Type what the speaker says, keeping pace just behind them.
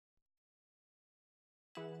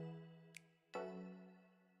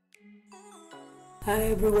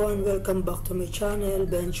Hi everyone! Welcome back to my channel,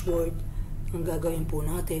 Benchword. Ang gagawin po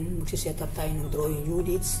natin, magsiset up tayo ng drawing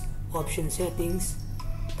units, option settings,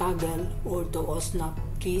 toggle, ortho o snap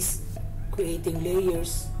keys, creating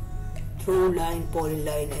layers, through line,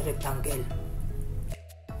 polyline, and rectangle.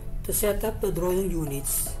 To set up the drawing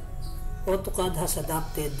units, AutoCAD has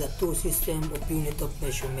adopted the two system of unit of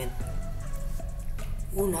measurement.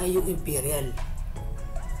 Una yung imperial.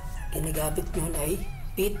 Ginagamit nyo ay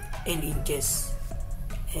feet and inches.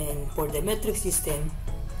 And for the metric system,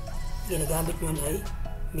 ginagamit nyo ay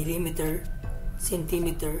millimeter,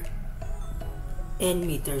 centimeter, and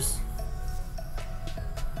meters.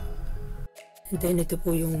 And then ito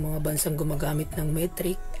po yung mga bansang gumagamit ng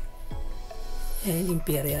metric and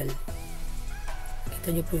imperial.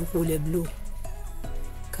 Kita nyo po yung kulay blue.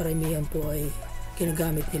 Karamihan po ay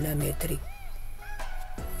ginagamit nila metric.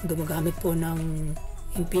 Gumagamit po ng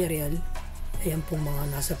imperial, ayan pong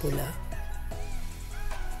mga nasa pula.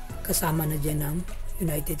 Kasama na dyan ng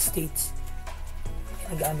United States.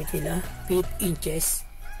 Ginagamit nila feet, inches,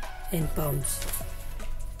 and pounds.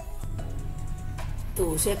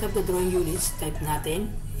 To set up the drawing units, type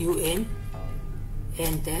natin UN,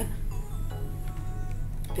 enter.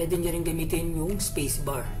 Pwede nyo rin gamitin yung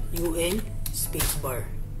spacebar. UN, spacebar.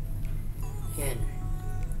 Yan.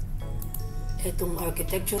 Itong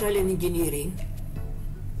architectural and engineering,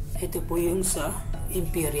 ito po yung sa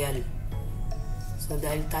imperial. So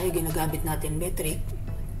dahil tayo ginagamit natin metric,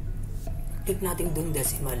 click natin dun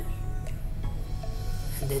decimal.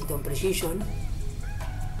 And then itong precision,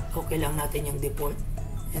 okay lang natin yung default.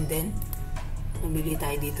 And then, mamili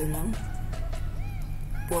tayo dito ng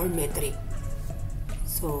for metric.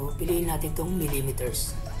 So, piliin natin itong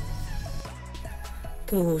millimeters.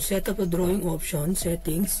 To set up a drawing option,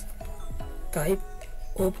 settings, type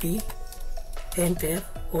OP, enter,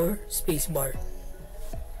 or spacebar.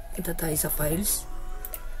 Punta tayo sa files.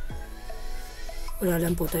 Wala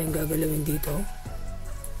lang po tayong gagalawin dito.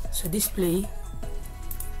 Sa display,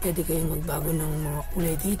 pwede kayong magbago ng mga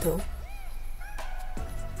kulay dito.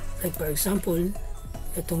 Like for example,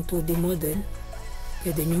 itong 2D model,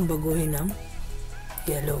 pwede nyo baguhin ng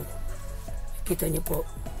yellow. Kita nyo po,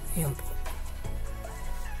 ayan po.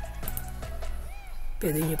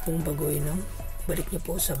 Pwede nyo pong baguhin ng balik nyo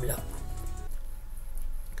po sa black.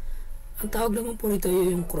 Ang tawag naman po nito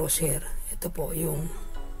yung crosshair. Ito po yung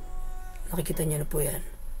nakikita nyo na po yan.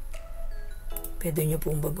 Pwede nyo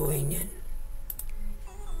pong baguhin yan.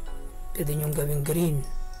 Pwede nyo gawing green.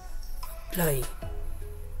 Apply.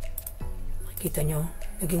 Nakikita nyo,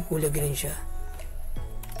 naging kulay green siya.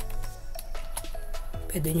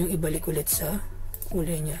 Pwede nyo ibalik ulit sa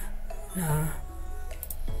kulay niya na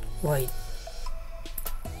white.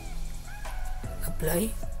 Apply.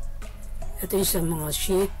 Ito yung sa mga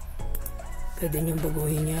sheet. Pwede nyo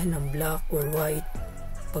baguhin yan ng black or white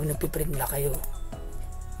pag nagpiprint na kayo.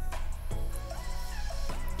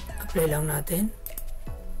 Apply lang natin.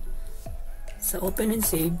 Sa open and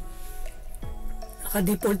save,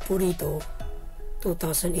 naka-default po rito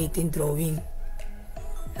 2018 drawing.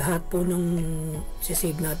 Lahat po ng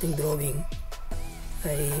sisave nating drawing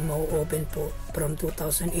ay mau-open po from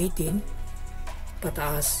 2018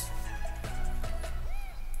 pataas.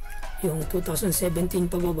 Yung 2017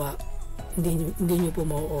 pababa, hindi nyo po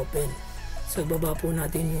mau-open. So, baba po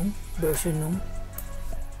natin yung version ng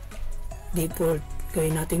default.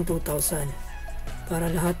 Gawin natin 2000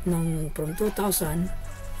 para lahat ng from 2000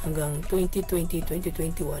 hanggang 2020,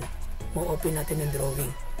 2021 mau-open natin ng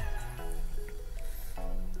drawing.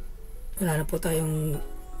 Wala na po tayong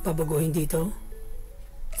babaguhin dito.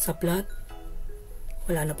 Sa plot,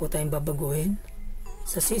 wala na po tayong babaguhin.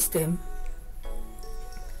 Sa system,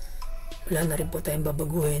 wala na rin po tayong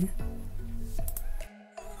babaguhin.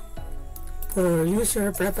 For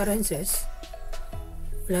user preferences,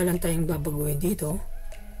 wala lang tayong babaguhin dito.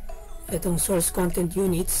 Itong source content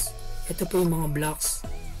units, ito po yung mga blocks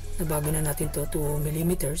na bago na natin to 2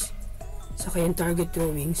 mm. Saka yung target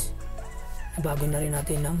drawings, na bago na rin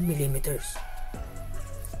natin ng millimeters.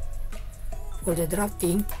 For the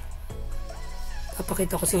drafting,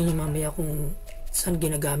 papakita ko sa inyo mamaya kung saan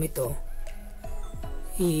ginagamit to.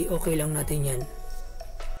 I-okay lang natin yan.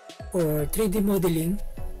 For 3D modeling,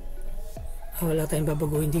 wala tayong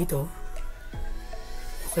babaguhin dito.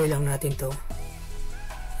 Okay lang natin to.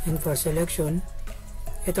 And for selection,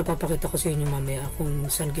 ito papakita ko sa inyo mamaya kung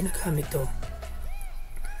saan ginagamit to.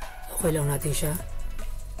 Okay lang natin siya.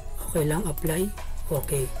 Okay lang, apply.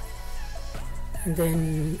 Okay. And then,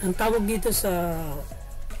 ang tawag dito sa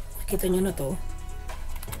kita nyo na to,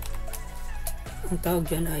 ang tawag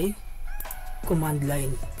dyan ay command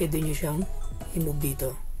line. Pwede nyo siyang i-move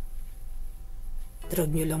dito.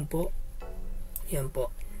 Drag nyo lang po Yan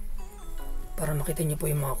po. Para makita nyo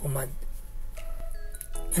po yung mga command.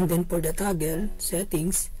 And then for the toggle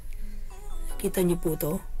settings, kita nyo po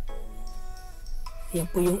to. Yan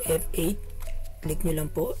po yung F8. Click nyo lang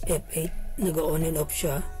po F8. Nag-on and off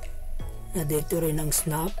siya. Na dito rin ang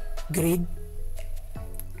snap, grid.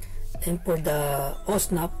 And for the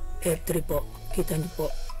OSNAP, F3 po. Kita nyo po.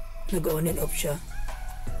 Nag-on and off siya.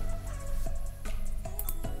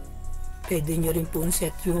 Pwede nyo rin po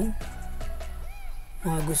set yung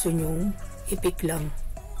mga gusto nyong i-pick lang.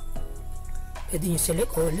 Pwede nyo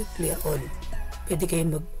select all, clear all. Pwede kayo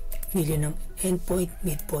magpili ng endpoint,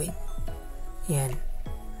 midpoint. Yan.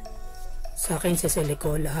 Sa akin, select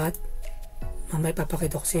ko lahat. Mamaya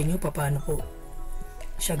papakita ko sa inyo paano po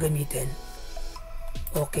siya gamitin.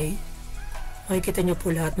 Okay. Makikita nyo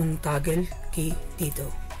po lahat ng toggle key dito.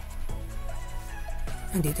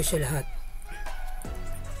 Nandito siya lahat.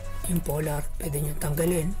 Yung polar, pwede nyo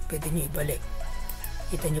tanggalin, pwede nyo ibalik.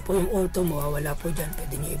 Kita nyo po yung auto, mawawala po dyan,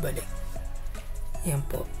 pwede nyo ibalik. Yan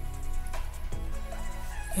po.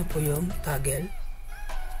 Yan po yung toggle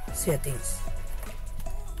settings.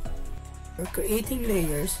 For creating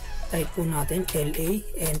layers, type po natin LA,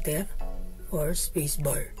 enter, or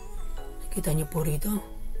spacebar. Kita nyo po rito,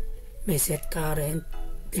 may set current,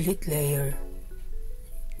 delete layer,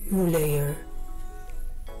 new layer,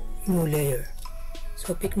 new layer.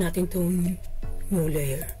 So, pick natin itong new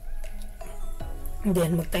layer. And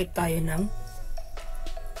then, mag-type tayo ng,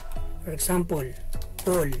 for example,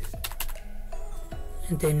 all.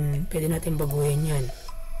 And then, pwede natin baguhin yan.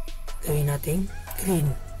 Gawin natin green.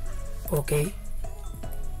 Okay.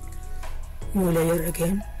 New layer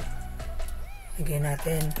again. Lagyan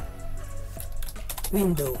natin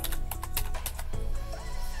window.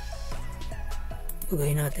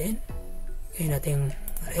 Gawin natin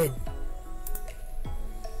red.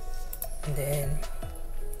 And then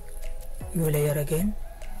new layer again,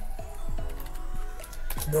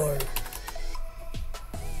 door.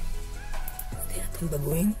 Pwede natin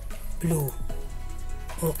baguhin blue.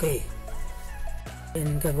 Okay.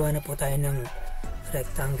 Then gagawa na po tayo ng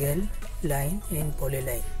rectangle, line, and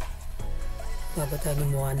polyline. Bago tayo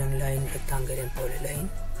gumawa ng line, rectangle, and polyline,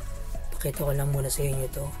 pakita ko lang muna sa inyo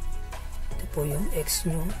to. Ito po yung X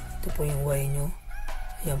nyo, ito po yung Y nyo,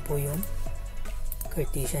 ayan po yung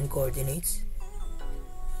Cartesian coordinates.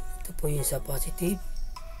 Ito po yung sa positive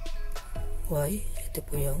Y, ito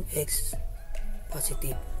po yung X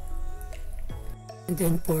positive. And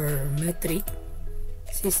then for metric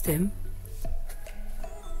system,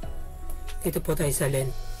 dito po tayo sa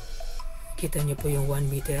length. Kita nyo po yung 1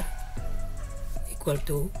 meter equal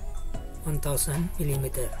to 1000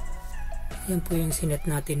 millimeter. Yan po yung sinet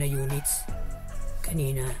natin na units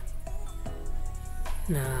kanina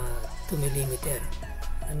na 2 millimeter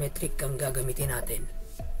na metric ang gagamitin natin.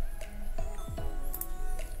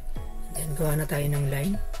 Then gawa na tayo ng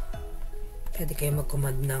line. Pwede kayo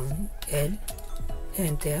mag-command ng L,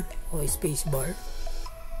 enter, o space bar.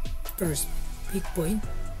 First pick point,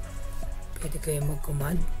 pwede kayo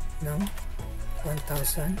mag-command ng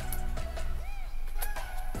 1000,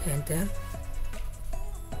 enter,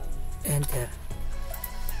 enter.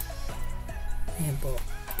 Ayan po.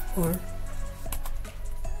 Or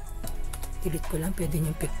delete ko lang, pwede nyo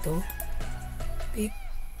pick to, pick,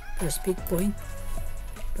 first pick point,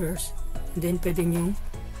 first, and then pwede nyo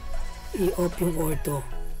i-off yung ortho.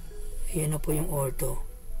 Ayan na po yung ortho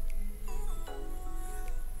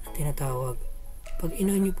na tinatawag. Pag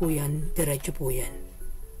in-on nyo po yan, diretso po yan.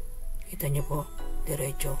 Kita nyo po,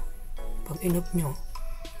 diretso. Pag in-off nyo,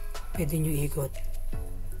 pwede nyo ikot.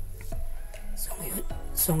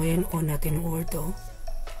 So ngayon on natin yung ortho,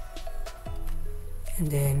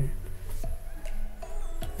 and then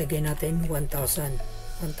lagyan natin 1000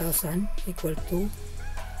 equal to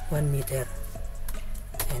 1 meter,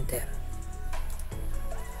 enter.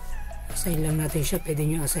 Assign lang natin siya. Pwede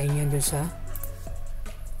nyo assign yan dun sa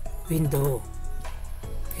window,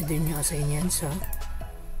 pwede nyo assign yan sa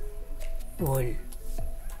wall.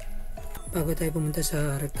 Bago tayo pumunta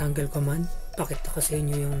sa rectangle command, pakita ko sa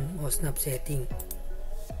inyo yung OSNAP setting.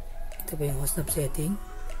 Ito po yung OSNAP setting,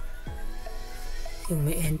 yung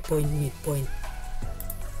may endpoint, midpoint.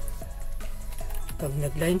 Pag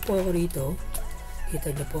nag-line po ako rito,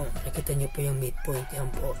 nakita nyo po yung midpoint. Yan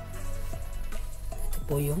po. Ito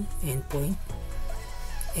po yung endpoint,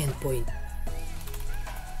 endpoint.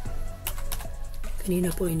 Kanina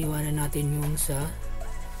po iniwanan natin yung sa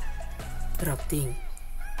drafting.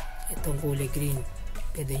 Itong kulay green,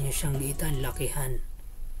 pwede nyo siyang liitan, lakihan.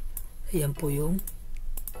 Ayan po yung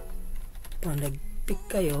pag nag-pick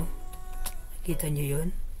kayo, nakita nyo yun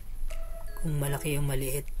kung malaki yung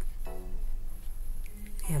maliit.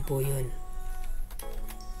 Ayan po yun.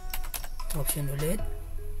 option ulit.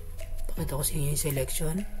 Pakita ko sa inyo yung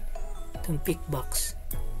selection. Itong pick box,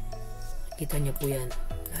 kita nyo po yan,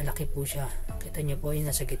 lalaki po siya. Kita nyo po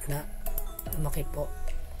yung nasa gitna, lumaki po.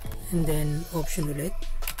 And then option ulit,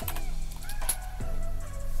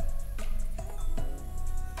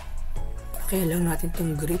 kaya lang natin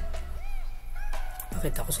itong grip.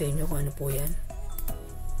 Pakita ko sa inyo kung ano po yan.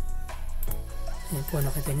 Ayan po,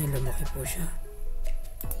 nakita nyo, lumaki po siya.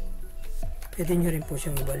 Pwede nyo rin po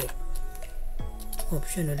siyang ibalik.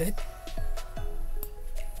 Option ulit,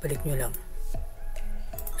 balik nyo lang,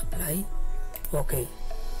 apply, okay.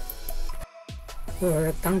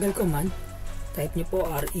 For rectangle command, type nyo po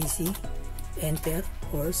REC, enter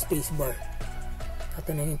or spacebar.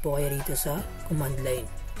 Tatanungin po kayo rito sa command line.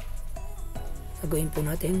 Gagawin po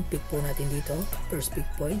natin, pick po natin dito, first pick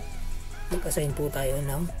point, mag-assign po tayo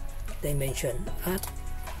ng dimension at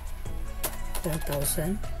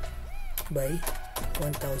 1000 by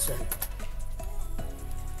 1000.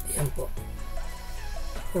 Yan po.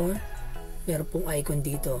 Or meron pong icon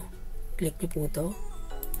dito, click nyo po to,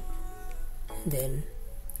 and then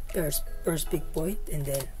first pick point, and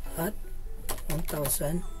then at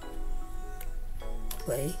 1000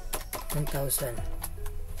 by 1000.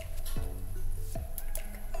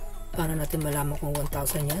 Paano natin malaman kung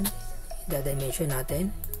 1000 yan? Da-dimension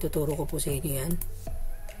natin. Tuturo ko po sa inyo yan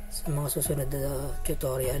sa mga susunod na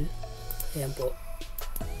tutorial. Ayan po,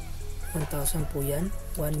 1000 po yan,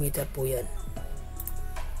 1 meter po yan.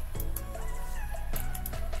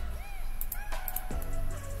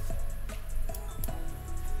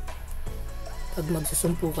 Pag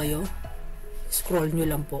magsusumpo kayo, scroll nyo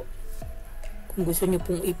lang po. Kung gusto nyo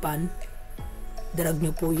pong ipan, drag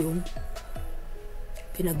nyo po yung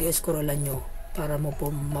pinag-scrollan nyo para mo po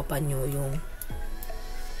mapan nyo yung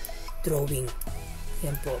drawing.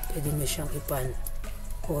 Yan po, pwede nyo siyang ipan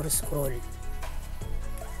or scroll.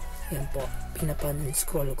 Yan po, pinapan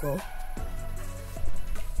scroll ko.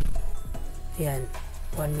 Yan,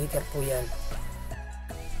 1 meter po yan.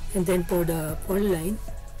 And then for the polyline,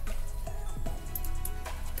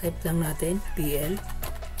 type lang natin PL,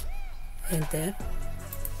 enter.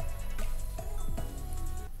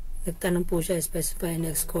 Nagtanong po siya, specify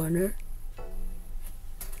next corner.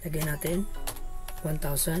 Lagyan natin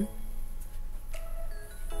 1000.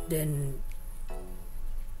 Then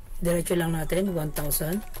diretso lang natin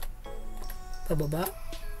 1000 pababa,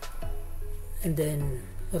 and then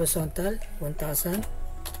horizontal 1000,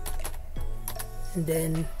 and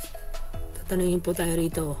then tatanungin po tayo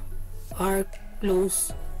rito arc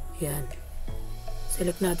close. Yan,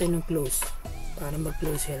 select natin yung close para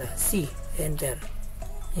mag-close sila. C, enter.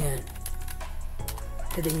 Yan,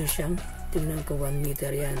 pwede nyo siyang tingnan ko, 1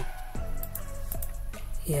 meter yan.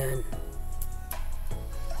 Yan,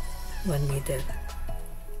 1 meter.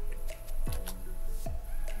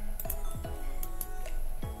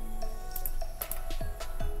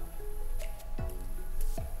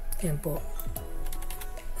 Yan po.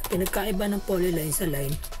 Pinagkaiba ng polyline sa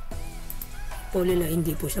line, polyline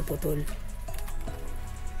hindi po siya putol.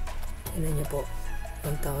 Tingnan nyo po,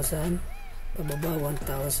 1000 pababa,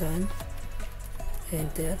 1000,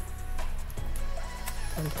 enter,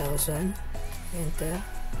 1000, enter,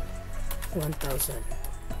 1000,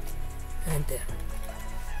 enter.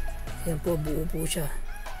 Yan po, buo po siya.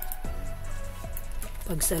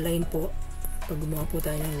 Pag sa line po, pag gumawa po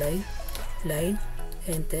tayo ng line,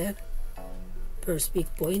 enter, first pick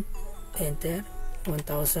point, enter,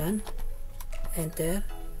 1000, enter,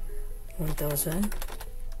 1000,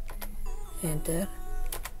 enter,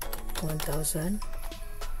 1000,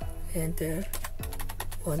 enter,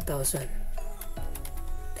 1000.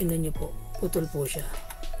 Tingnan nyo po, putol po siya.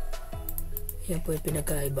 Yan po yung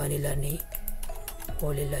pinagkaiba nila ni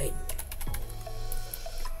polyline.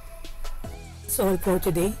 That's all for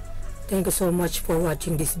today. Thank you so much for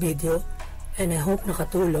watching this video, and I hope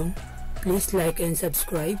nakatulong. Please like and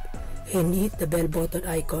subscribe and hit the bell button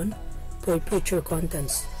icon for future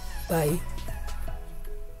contents. Bye!